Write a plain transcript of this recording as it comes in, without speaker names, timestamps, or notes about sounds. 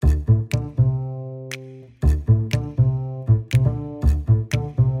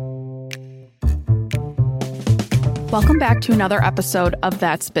Welcome back to another episode of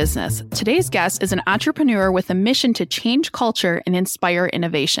That's Business. Today's guest is an entrepreneur with a mission to change culture and inspire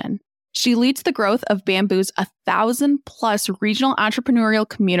innovation. She leads the growth of Bamboo's 1,000-plus regional entrepreneurial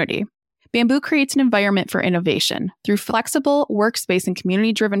community. Bamboo creates an environment for innovation. Through flexible, workspace, and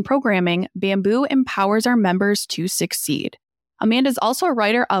community-driven programming, Bamboo empowers our members to succeed. Amanda is also a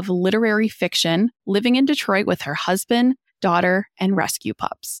writer of literary fiction, living in Detroit with her husband, daughter, and rescue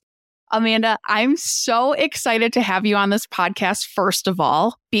pups. Amanda, I'm so excited to have you on this podcast, first of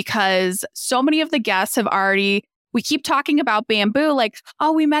all, because so many of the guests we keep talking about Bamboo, like,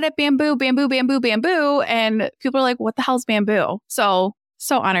 oh, we met at Bamboo. And people are like, what the hell's Bamboo? So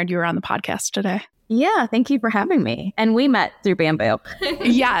honored you were on the podcast today. Yeah, thank you for having me. And we met through Bamboo.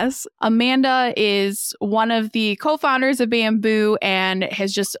 Yes. Amanda is one of the co-founders of Bamboo and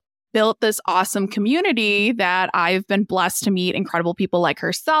has just built this awesome community that I've been blessed to meet incredible people like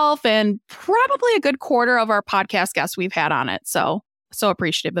herself and probably a good quarter of our podcast guests we've had on it. So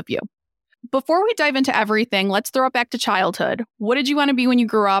appreciative of you. Before we dive into everything, let's throw it back to childhood. What did you want to be when you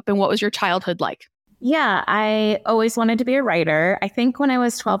grew up and what was your childhood like? Yeah, I always wanted to be a writer. I think when I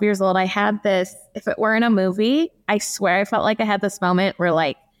was 12 years old, I had this, if it were in a movie, I swear I felt like I had this moment where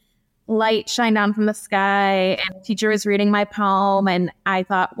like light shined down from the sky and the teacher was reading my poem. And I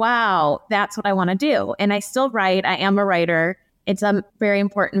thought, wow, that's what I want to do. And I still write. I am a writer. It's a very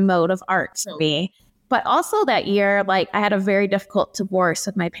important mode of art for me. But also that year, like I had a very difficult divorce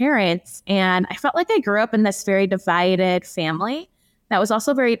with my parents. And I felt like I grew up in this very divided family that was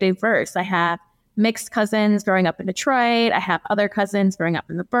also very diverse. I have mixed cousins growing up in Detroit. I have other cousins growing up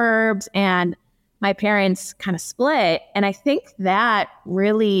in the burbs. And my parents kind of split. And I think that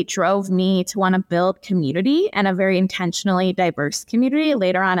really drove me to want to build community and a very intentionally diverse community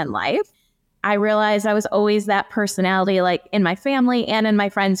later on in life. I realized I was always that personality, like in my family and in my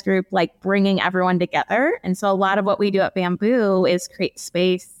friends group, like bringing everyone together. And so a lot of what we do at Bamboo is create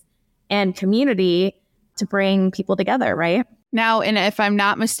space and community to bring people together, right? Now, and if I'm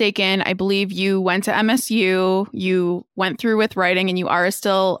not mistaken, I believe you went to MSU, you went through with writing, and you are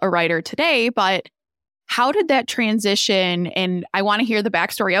still a writer today. But how did that transition? And I want to hear the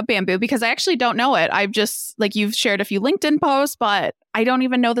backstory of Bamboo because I actually don't know it. I've just, like, you've shared a few LinkedIn posts, but I don't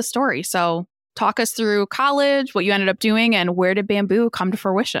even know the story. So talk us through college, what you ended up doing, and where did Bamboo come to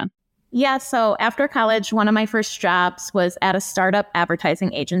fruition? Yeah, so after college, one of my first jobs was at a startup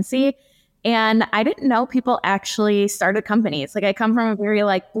advertising agency. And I didn't know people actually started companies. Like I come from a very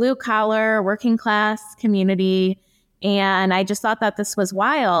like blue collar, working class community. And I just thought that this was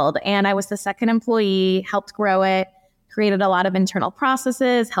wild. And I was the second employee, helped grow it, created a lot of internal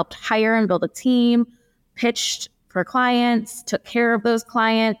processes, helped hire and build a team, pitched for clients, took care of those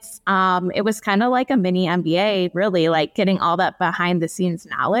clients. It was kind of like a mini MBA, really, like getting all that behind the scenes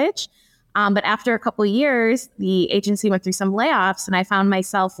knowledge. But after a couple of years, the agency went through some layoffs and I found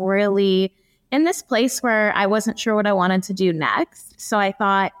myself really in this place where I wasn't sure what I wanted to do next. So I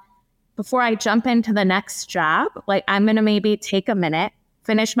thought, before I jump into the next job, like I'm going to maybe take a minute,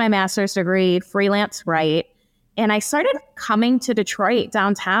 finish my master's degree, freelance write. And I started coming to Detroit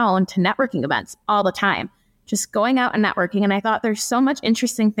downtown to networking events all the time, just going out and networking. And I thought there's so much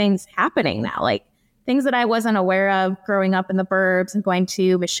interesting things happening now, like things that I wasn't aware of growing up in the burbs and going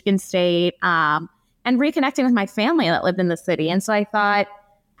to Michigan State and reconnecting with my family that lived in the city. And so I thought,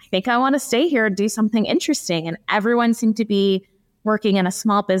 I think I want to stay here and do something interesting. And everyone seemed to be working in a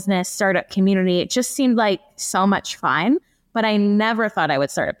small business startup community. It just seemed like so much fun, but I never thought I would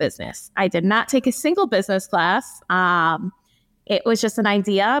start a business. I did not take a single business class. It was just an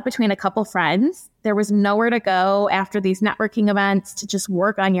idea between a couple friends. There was nowhere to go after these networking events to just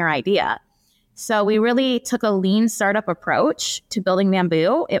work on your idea. So we really took a lean startup approach to building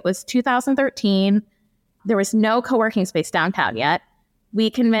Bamboo. It was 2013. There was no co-working space downtown yet. We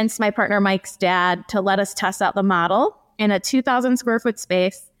convinced my partner Mike's dad to let us test out the model in a 2,000 square foot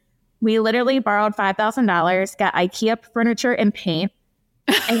space. We literally borrowed $5,000, got IKEA furniture and paint,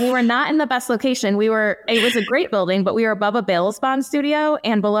 and we were not in the best location. It was a great building, but we were above a Bales Bond studio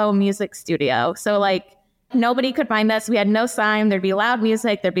and below a music studio. So like nobody could find us. We had no sign. There'd be loud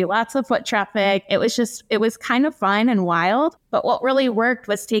music. There'd be lots of foot traffic. It was kind of fun and wild. But what really worked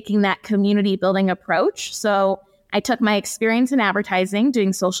was taking that community building approach. So I took my experience in advertising,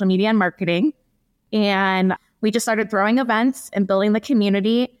 doing social media and marketing, and we just started throwing events and building the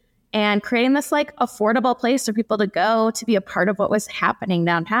community and creating this like affordable place for people to go to be a part of what was happening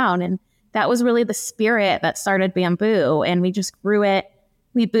downtown. And that was really the spirit that started Bamboo. And we just grew it.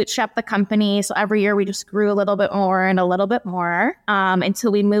 We bootstrapped the company. So every year we just grew a little bit more and a little bit more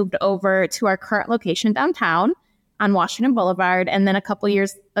until we moved over to our current location downtown on Washington Boulevard. And then a couple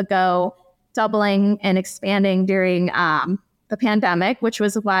years ago, doubling and expanding during the pandemic, which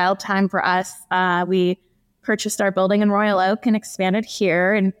was a wild time for us. We purchased our building in Royal Oak and expanded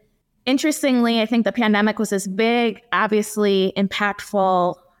here. And interestingly, I think the pandemic was this big, obviously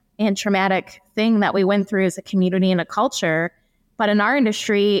impactful and traumatic thing that we went through as a community and a culture. But in our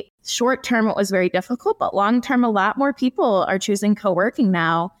industry, short term, it was very difficult, but long term, a lot more people are choosing co-working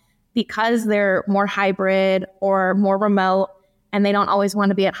now because they're more hybrid or more remote and they don't always want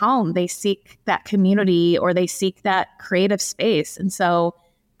to be at home. They seek that community or they seek that creative space. And so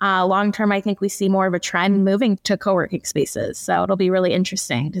long term, I think we see more of a trend moving to co-working spaces. So it'll be really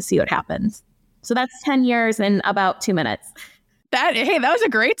interesting to see what happens. So that's 10 years in about 2 minutes. That was a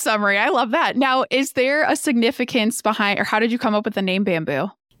great summary. I love that. Now, is there a significance behind, or how did you come up with the name Bamboo?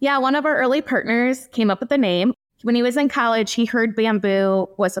 Yeah, one of our early partners came up with the name. When he was in college, he heard bamboo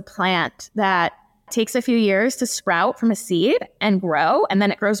was a plant that takes a few years to sprout from a seed and grow, and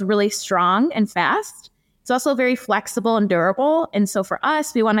then it grows really strong and fast. It's also very flexible and durable. And so for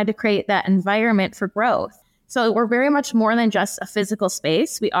us, we wanted to create that environment for growth. So we're very much more than just a physical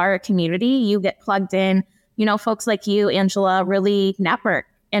space. We are a community. You get plugged in. Folks like you, Angela, really network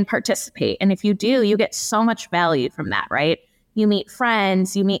and participate. And if you do, you get so much value from that, right? You meet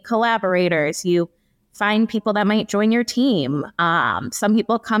friends, you meet collaborators, you find people that might join your team. Some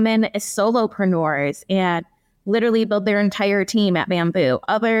people come in as solopreneurs and literally build their entire team at Bamboo.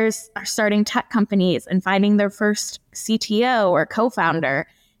 Others are starting tech companies and finding their first CTO or co-founder.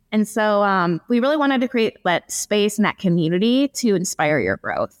 And so we really wanted to create that space and that community to inspire your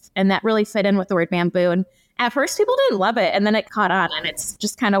growth. And that really fit in with the word bamboo. And at first, people didn't love it, and then it caught on, and it's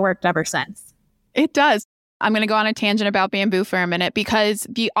just kind of worked ever since. It does. I'm going to go on a tangent about bamboo for a minute, because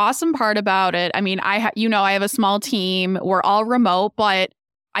the awesome part about it, I mean, I have a small team. We're all remote, but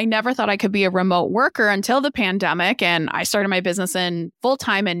I never thought I could be a remote worker until the pandemic. And I started my business in full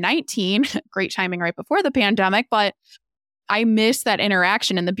time in 19. Great timing right before the pandemic, but I miss that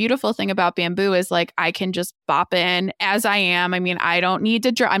interaction. And the beautiful thing about bamboo is like, I can just bop in as I am. I mean, I don't need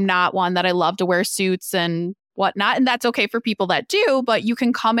to, I'm not one that I love to wear suits and whatnot. And that's okay for people that do, but you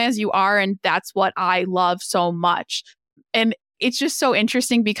can come as you are. And that's what I love so much. And it's just so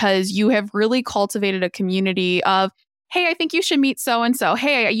interesting because you have really cultivated a community of, hey, I think you should meet so-and-so.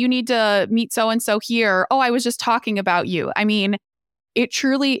 Hey, you need to meet so-and-so here. Oh, I was just talking about you. I mean, it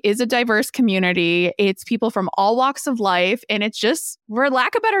truly is a diverse community. It's people from all walks of life. And it's just, for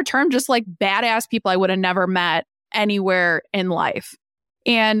lack of a better term, just like badass people I would have never met anywhere in life.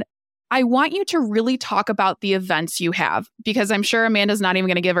 And I want you to really talk about the events you have, because I'm sure Amanda's not even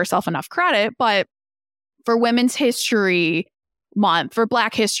going to give herself enough credit, but for Women's History Month, for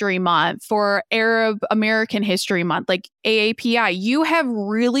Black History Month, for Arab American History Month, like AAPI, you have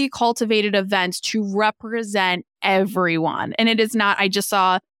really cultivated events to represent everyone. And it is not, I just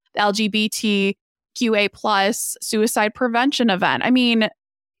saw the LGBTQA plus suicide prevention event. I mean,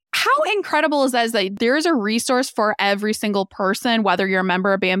 how incredible is that? Is that there's a resource for every single person, whether you're a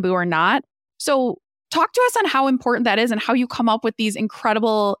member of Bamboo or not. So talk to us on how important that is and how you come up with these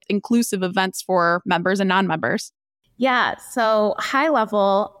incredible inclusive events for members and non-members. Yeah. So high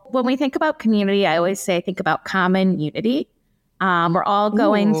level, when we think about community, I always say, think about common unity. We're all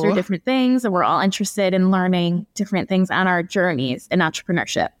going through different things and we're all interested in learning different things on our journeys in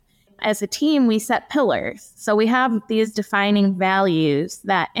entrepreneurship. As a team, we set pillars. So we have these defining values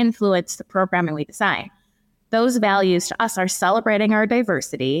that influence the programming we design. Those values to us are celebrating our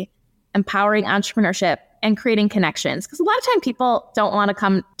diversity, empowering entrepreneurship, and creating connections. Because a lot of time people don't want to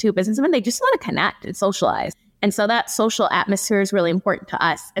come to a business event. They just want to connect and socialize. And so that social atmosphere is really important to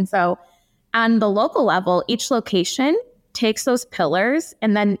us. And so on the local level, each location takes those pillars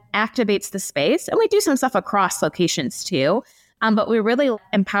and then activates the space. And we do some stuff across locations too. But we really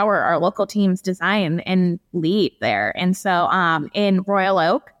empower our local teams design and lead there. And so in Royal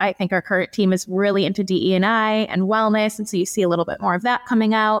Oak, I think our current team is really into DE&I and wellness. And so you see a little bit more of that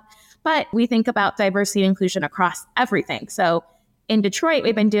coming out. But we think about diversity and inclusion across everything. So in Detroit,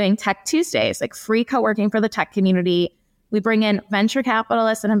 we've been doing Tech Tuesdays, like free co-working for the tech community. We bring in venture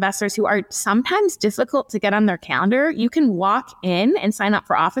capitalists and investors who are sometimes difficult to get on their calendar. You can walk in and sign up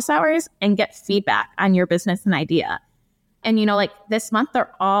for office hours and get feedback on your business and idea. And, like this month,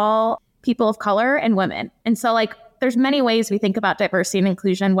 they're all people of color and women. And so there's many ways we think about diversity and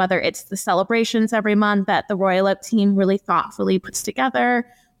inclusion, whether it's the celebrations every month that the Royal Oak team really thoughtfully puts together,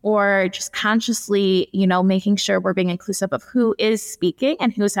 or just consciously, making sure we're being inclusive of who is speaking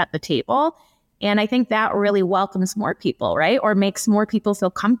and who's at the table. And I think that really welcomes more people, right? Or makes more people feel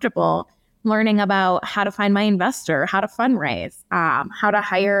comfortable learning about how to find my investor, how to fundraise, how to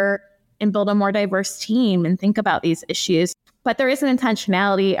hire and build a more diverse team and think about these issues. but there is an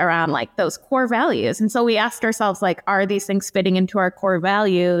intentionality around like those core values. And so we ask ourselves, like, are these things fitting into our core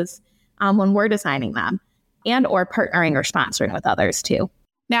values when we're designing them, and or partnering or sponsoring with others too.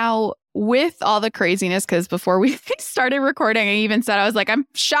 Now, with all the craziness, because before we started recording, I even said, I was like, I'm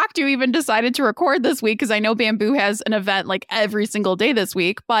shocked you even decided to record this week, because I know Bamboo has an event like every single day this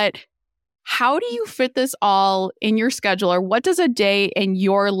week. But how do you fit this all in your schedule, or what does a day in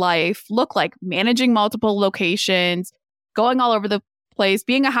your life look like? Managing multiple locations, going all over the place,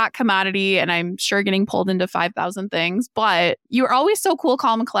 being a hot commodity, and I'm sure getting pulled into 5,000 things. But you're always so cool,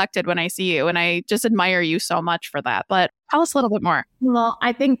 calm, and collected when I see you. And I just admire you so much for that. But tell us a little bit more. Well,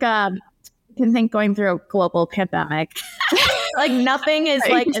 I think you can think going through a global pandemic, like nothing is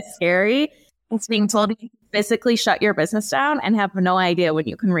Right. like as scary as being told you physically shut your business down and have no idea when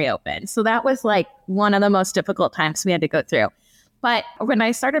you can reopen. So that was like one of the most difficult times we had to go through. But when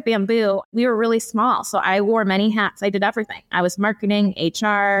I started Bamboo, we were really small. So I wore many hats. I did everything. I was marketing,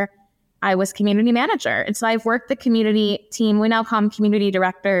 HR, I was community manager. And so I've worked the community team. We now call them community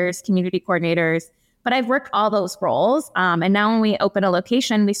directors, community coordinators. But I've worked all those roles. And now when we open a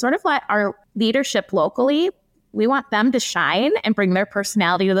location, we sort of let our leadership locally, we want them to shine and bring their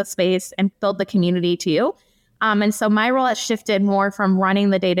personality to the space and build the community too. And so my role has shifted more from running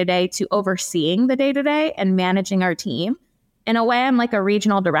the day-to-day to overseeing the day-to-day and managing our team. In a way, I'm like a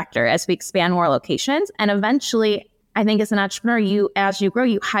regional director as we expand more locations. And eventually, I think as an entrepreneur, as you grow,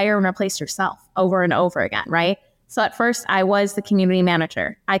 you hire and replace yourself over and over again, right? So at first, I was the community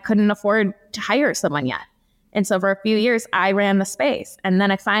manager. I couldn't afford to hire someone yet. And so for a few years, I ran the space. And then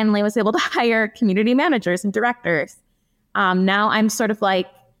I finally was able to hire community managers and directors. Now I'm sort of like,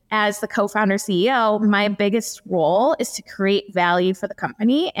 as the co-founder CEO, my biggest role is to create value for the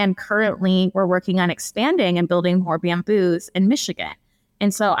company. And currently we're working on expanding and building more Bamboos in Michigan.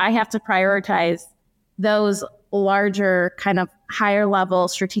 And so I have to prioritize those larger kind of higher level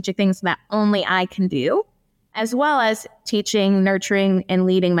strategic things that only I can do, as well as teaching, nurturing, and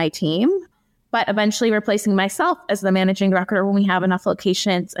leading my team, but eventually replacing myself as the managing director when we have enough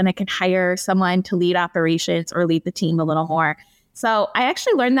locations and I can hire someone to lead operations or lead the team a little more. So I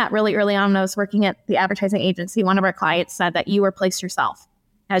actually learned that really early on when I was working at the advertising agency. One of our clients said that you replace yourself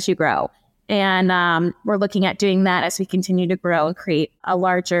as you grow. And we're looking at doing that as we continue to grow and create a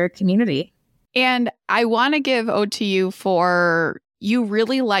larger community. And I want to give ode to you for you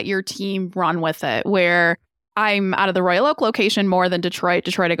really let your team run with it, where I'm out of the Royal Oak location more than Detroit.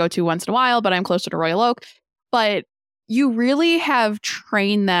 Detroit I go to once in a while, but I'm closer to Royal Oak. But you really have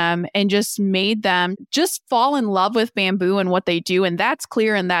trained them and just made them just fall in love with Bamboo and what they do. And that's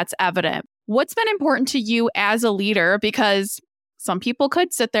clear and that's evident. What's been important to you as a leader? Because some people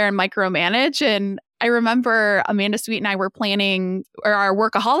could sit there and micromanage. And I remember Amanda Sweet and I were planning our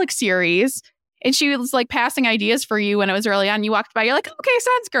Workaholic series, and she was like passing ideas for you when it was early on. You walked by, you're like, okay,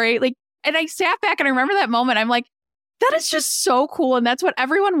 sounds great. Like, and I sat back and I remember that moment. I'm like, that is just so cool. And that's what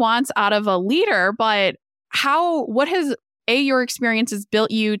everyone wants out of a leader. But what has your experiences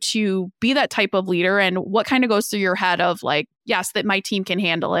built you to be that type of leader, and what kind of goes through your head of like, yes, that my team can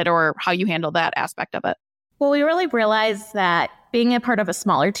handle it, or how you handle that aspect of it? Well, we really realized that being a part of a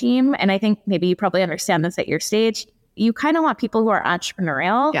smaller team, and I think maybe you probably understand this at your stage, you kind of want people who are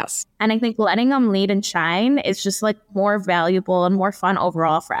entrepreneurial. Yes. And I think letting them lead and shine is just like more valuable and more fun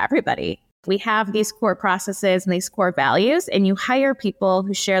overall for everybody. We have these core processes and these core values, and you hire people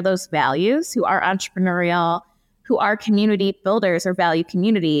who share those values, who are entrepreneurial, who are community builders or value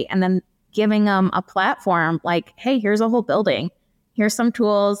community, and then giving them a platform like, hey, here's a whole building. Here's some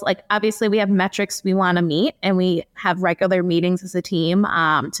tools. Like, obviously, we have metrics we want to meet, and we have regular meetings as a team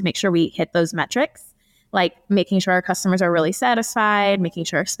to make sure we hit those metrics, like making sure our customers are really satisfied, making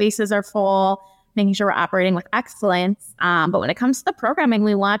sure our spaces are full, making sure we're operating with excellence. But when it comes to the programming,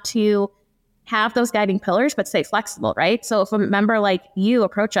 we want to have those guiding pillars, but stay flexible, right? So if a member like you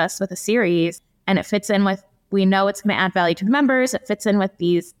approach us with a series and it fits in with, we know it's going to add value to the members, it fits in with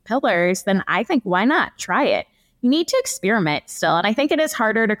these pillars, then I think, why not try it? You need to experiment still. And I think it is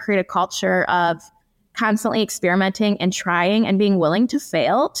harder to create a culture of constantly experimenting and trying and being willing to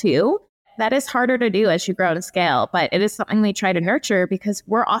fail too. That is harder to do as you grow and scale, but it is something we try to nurture because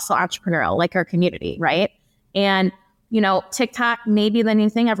we're also entrepreneurial, like our community, right? And TikTok may be the new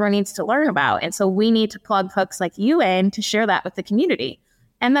thing everyone needs to learn about. And so we need to plug folks like you in to share that with the community.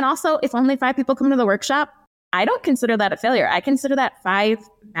 And then also, if only 5 people come to the workshop, I don't consider that a failure. I consider that 5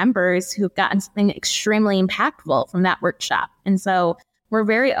 members who've gotten something extremely impactful from that workshop. And so we're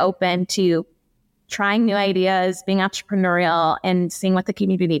very open to trying new ideas, being entrepreneurial, and seeing what the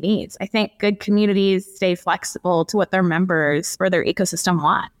community needs. I think good communities stay flexible to what their members or their ecosystem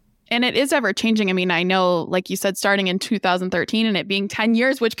want. And it is ever changing. I mean, I know, like you said, starting in 2013 and it being 10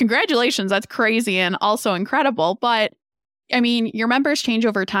 years, which congratulations, that's crazy and also incredible. But I mean, your members change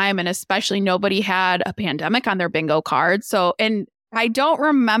over time, and especially nobody had a pandemic on their bingo card. So, and I don't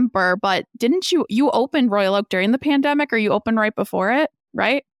remember, but didn't you opened Royal Oak during the pandemic, or you opened right before it,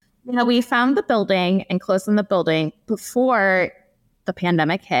 right? Yeah, we found the building and closed on the building before the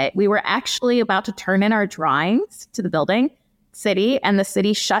pandemic hit. We were actually about to turn in our drawings to the building city, and the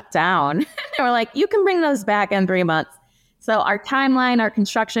city shut down. They were like, you can bring those back in 3 months. So our timeline, our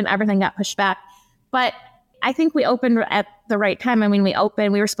construction, everything got pushed back. But I think we opened at the right time. I mean, we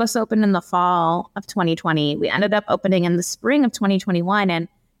were supposed to open in the fall of 2020. We ended up opening in the spring of 2021. And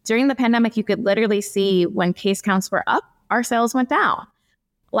during the pandemic, you could literally see when case counts were up, our sales went down.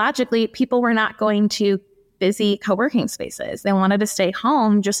 Logically, people were not going to busy co-working spaces. They wanted to stay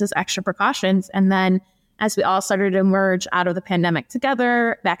home just as extra precautions. And then as we all started to emerge out of the pandemic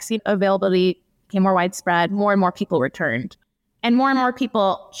together, vaccine availability became more widespread, more and more people returned. And more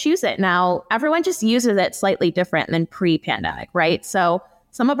people choose it now. Everyone just uses it slightly different than pre-pandemic, right? So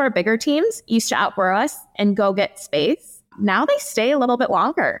some of our bigger teams used to outgrow us and go get space. Now they stay a little bit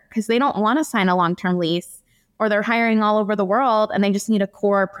longer because they don't want to sign a long-term lease, or they're hiring all over the world and they just need a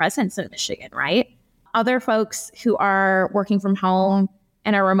core presence in Michigan, right? Other folks who are working from home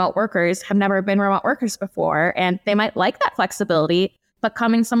and are remote workers have never been remote workers before, and they might like that flexibility, but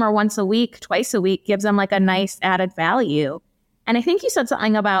coming somewhere once a week, twice a week gives them like a nice added value. And I think you said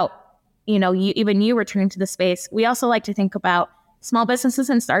something about, you returning to the space. We also like to think about small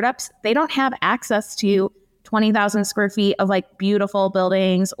businesses and startups. They don't have access to 20,000 square feet of like beautiful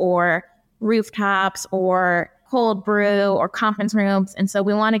buildings or rooftops or cold brew or conference rooms. And so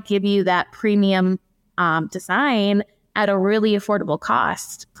we want to give you that premium design at a really affordable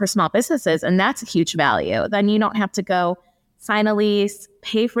cost for small businesses. And that's a huge value. Then you don't have to go sign a lease,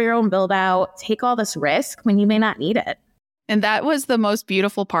 pay for your own build out, take all this risk when you may not need it. And that was the most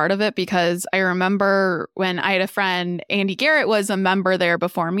beautiful part of it, because I remember when I had a friend, Andy Garrett was a member there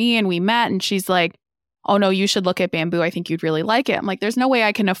before me, and we met, and she's like, oh no, you should look at Bamboo. I think you'd really like it. I'm like, there's no way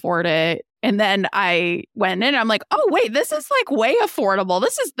I can afford it. And then I went in and I'm like, oh wait, this is like way affordable.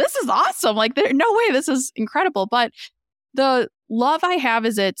 This is awesome. Like there's no way, this is incredible. But the love I have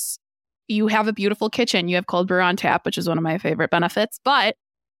is you have a beautiful kitchen. You have cold brew on tap, which is one of my favorite benefits. But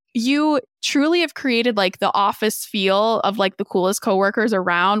you truly have created like the office feel of like the coolest coworkers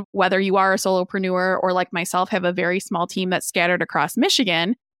around, whether you are a solopreneur or like myself, have a very small team that's scattered across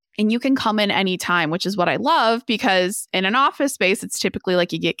Michigan. And you can come in anytime, which is what I love, because in an office space, it's typically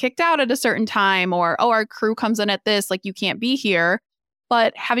like you get kicked out at a certain time, or, oh, our crew comes in at this, like you can't be here.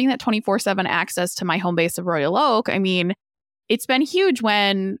 But having that 24/7 access to my home base of Royal Oak, I mean, it's been huge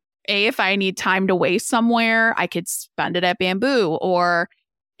when, if I need time to waste somewhere, I could spend it at Bamboo, or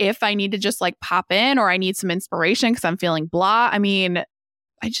if I need to just like pop in, or I need some inspiration because I'm feeling blah. I mean,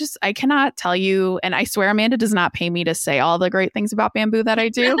 I cannot tell you, and I swear Amanda does not pay me to say all the great things about Bamboo that I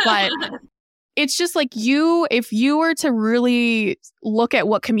do, but it's just like if you were to really look at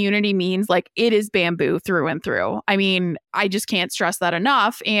what community means, like it is Bamboo through and through. I mean, I just can't stress that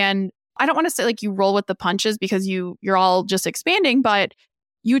enough. And I don't want to say like you roll with the punches because you're all just expanding, but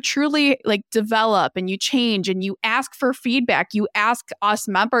you truly like develop and you change and you ask for feedback. You ask us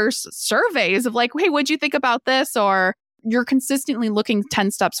members surveys of like, hey, what'd you think about this? Or you're consistently looking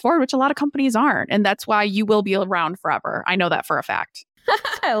 10 steps forward, which a lot of companies aren't. And that's why you will be around forever. I know that for a fact.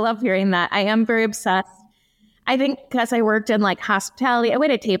 I love hearing that. I am very obsessed. I think because I worked in like hospitality, I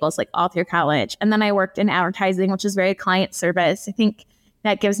waited tables like all through college. And then I worked in advertising, which is very client service. I think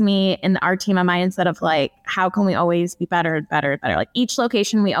that gives me in our team a mindset of like, how can we always be better and better and better? Like each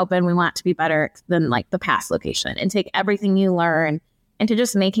location we open, we want to be better than like the past location, and take everything you learn into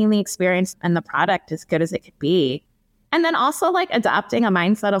just making the experience and the product as good as it could be. And then also like adopting a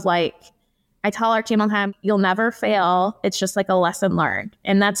mindset of like, I tell our team all the time, you'll never fail. It's just like a lesson learned.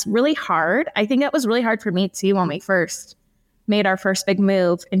 And that's really hard. I think it was really hard for me too when we first made our first big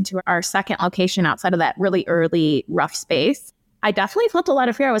move into our second location outside of that really early rough space. I definitely felt a lot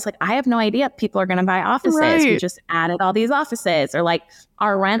of fear. I was like, I have no idea if people are going to buy offices. Right. We just added all these offices, or like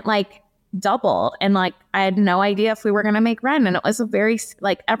our rent like double. And like, I had no idea if we were going to make rent. And it was a very,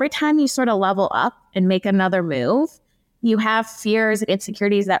 like every time you sort of level up and make another move, you have fears and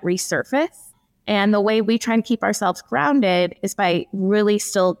insecurities that resurface. And the way we try to keep ourselves grounded is by really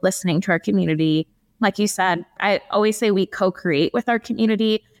still listening to our community. Like you said, I always say we co-create with our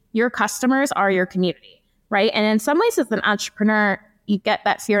community. Your customers are your community, right? And in some ways, as an entrepreneur, you get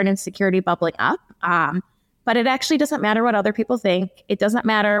that fear and insecurity bubbling up. But it actually doesn't matter what other people think. It doesn't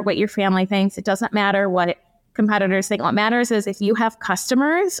matter what your family thinks. It doesn't matter what competitors think. What matters is if you have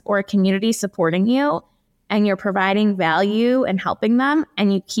customers or a community supporting you and you're providing value and helping them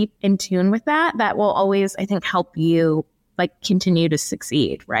and you keep in tune with that, that will always, I think, help you like continue to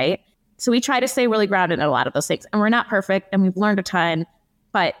succeed, right? So we try to stay really grounded in a lot of those things. And we're not perfect and we've learned a ton,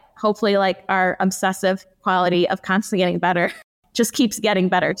 but hopefully like our obsessive quality of constantly getting better just keeps getting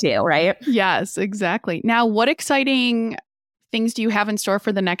better too, right? Yes, exactly. Now, what exciting things do you have in store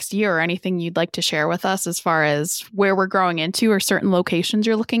for the next year, or anything you'd like to share with us as far as where we're growing into or certain locations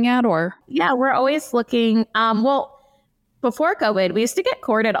you're looking at? Or yeah, we're always looking. Well, before COVID, we used to get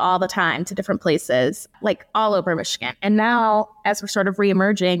courted all the time to different places, like all over Michigan. And now, as we're sort of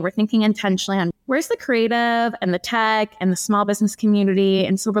reemerging, we're thinking intentionally on where's the creative and the tech and the small business community.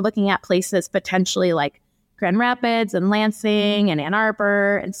 And so we're looking at places potentially like Grand Rapids and Lansing and Ann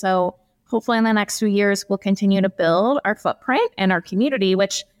Arbor. And so hopefully in the next few years, we'll continue to build our footprint and our community,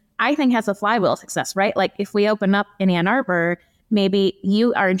 which I think has a flywheel success, right? Like if we open up in Ann Arbor, maybe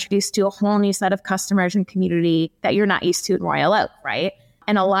you are introduced to a whole new set of customers and community that you're not used to in Royal Oak, right?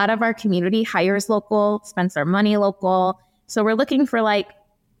 And a lot of our community hires local, spends their money local. So we're looking for like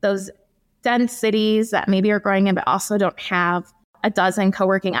those dense cities that maybe are growing in, but also don't have a dozen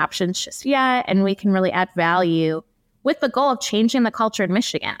co-working options just yet. And we can really add value with the goal of changing the culture in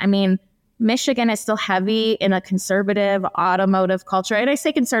Michigan. I mean, Michigan is still heavy in a conservative automotive culture. And I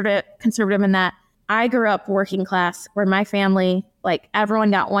say conservative in that I grew up working class where my family, like everyone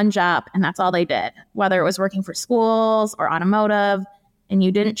got one job and that's all they did, whether it was working for schools or automotive, and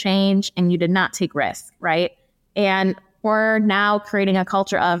you didn't change and you did not take risks, right? And we're now creating a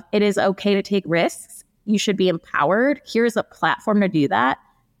culture of it is okay to take risks. You should be empowered. Here's a platform to do that.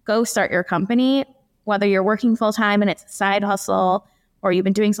 Go start your company, whether you're working full time and it's a side hustle or you've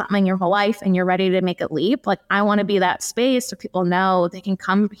been doing something your whole life and you're ready to make a leap. Like I want to be that space so people know they can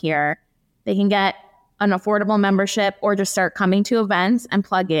come here. They can get an affordable membership or just start coming to events and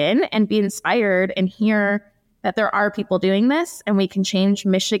plug in and be inspired and hear that there are people doing this and we can change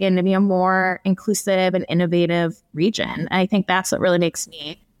Michigan to be a more inclusive and innovative region. And I think that's what really makes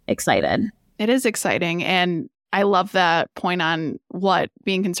me excited. It is exciting. And I love that point on what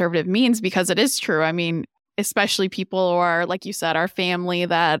being conservative means, because it is true. I mean, especially people who are, like you said, our family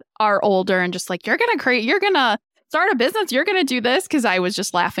that are older and just like, you're going to start a business, you're going to do this. Because I was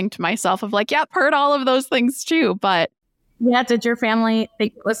just laughing to myself of like, yep, heard all of those things too. But yeah, did your family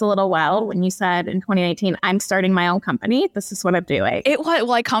think it was a little wild when you said in 2019, I'm starting my own company? This is what I'm doing. It was,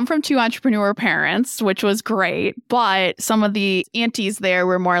 well, I come from two entrepreneur parents, which was great. But some of the aunties there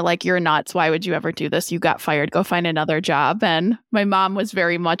were more like, you're nuts. Why would you ever do this? You got fired. Go find another job. And my mom was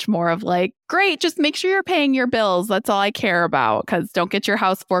very much more of like, great, just make sure you're paying your bills. That's all I care about, because don't get your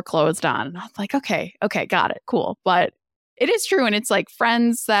house foreclosed on. And I was like, okay, got it. Cool. But it is true. And it's like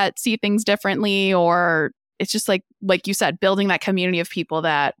friends that see things differently, or it's just like you said, building that community of people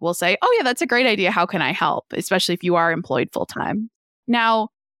that will say, oh yeah, that's a great idea. How can I help? Especially if you are employed full time. Now,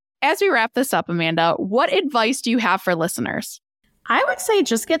 as we wrap this up, Amanda, what advice do you have for listeners? I would say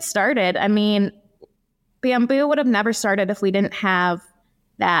just get started. I mean, Bamboo would have never started if we didn't have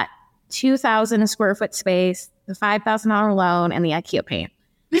that 2,000 square foot space, the $5,000 loan, and the IKEA paint.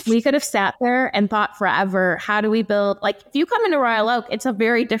 We could have sat there and thought forever, how do we build? Like, if you come into Royal Oak, it's a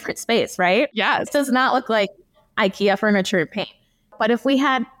very different space, right? Yes. It does not look like IKEA furniture and paint. But if we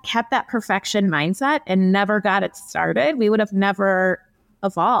had kept that perfection mindset and never got it started, we would have never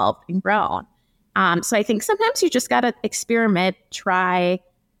evolved and grown. So I think sometimes you just got to experiment, try,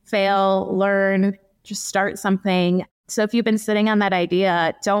 fail, learn, just start something. So if you've been sitting on that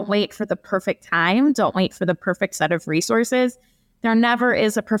idea, don't wait for the perfect time. Don't wait for the perfect set of resources. There never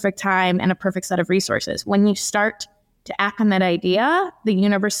is a perfect time and a perfect set of resources. When you start to act on that idea, the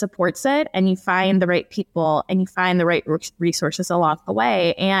universe supports it and you find the right people and you find the right resources along the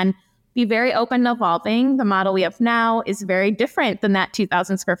way. And be very open to evolving. The model we have now is very different than that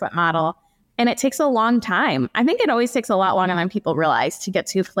 2,000 square foot model. And it takes a long time. I think it always takes a lot longer than people realize to get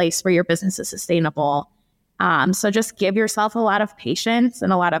to a place where your business is sustainable. So just give yourself a lot of patience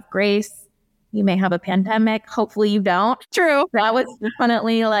and a lot of grace. You may have a pandemic. Hopefully you don't. True. That was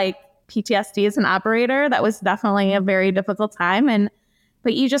definitely like PTSD as an operator. That was definitely a very difficult time.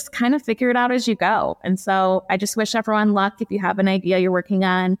 But you just kind of figure it out as you go. And so I just wish everyone luck if you have an idea you're working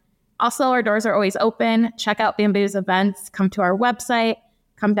on. Also, our doors are always open. Check out Bamboo's events. Come to our website.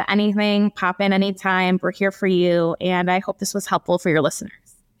 Come to anything. Pop in anytime. We're here for you. And I hope this was helpful for your listeners.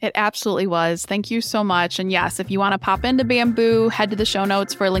 It absolutely was. Thank you so much. And yes, if you want to pop into Bamboo, head to the show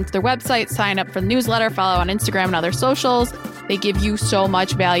notes for a link to their website, sign up for the newsletter, follow on Instagram and other socials. They give you so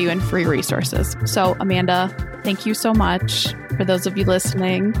much value and free resources. So Amanda, thank you so much. For those of you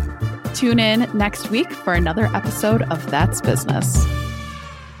listening, Tune in next week for another episode of That's Business.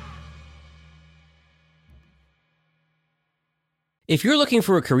 If you're looking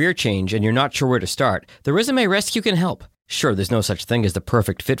for a career change and you're not sure where to start, the Resume Rescue can help. Sure, there's no such thing as the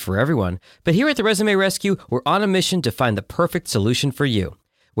perfect fit for everyone, but here at the Resume Rescue, we're on a mission to find the perfect solution for you.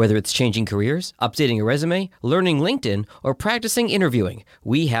 Whether it's changing careers, updating a resume, learning LinkedIn, or practicing interviewing,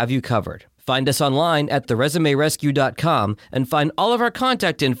 we have you covered. Find us online at theresumerescue.com and find all of our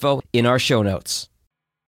contact info in our show notes.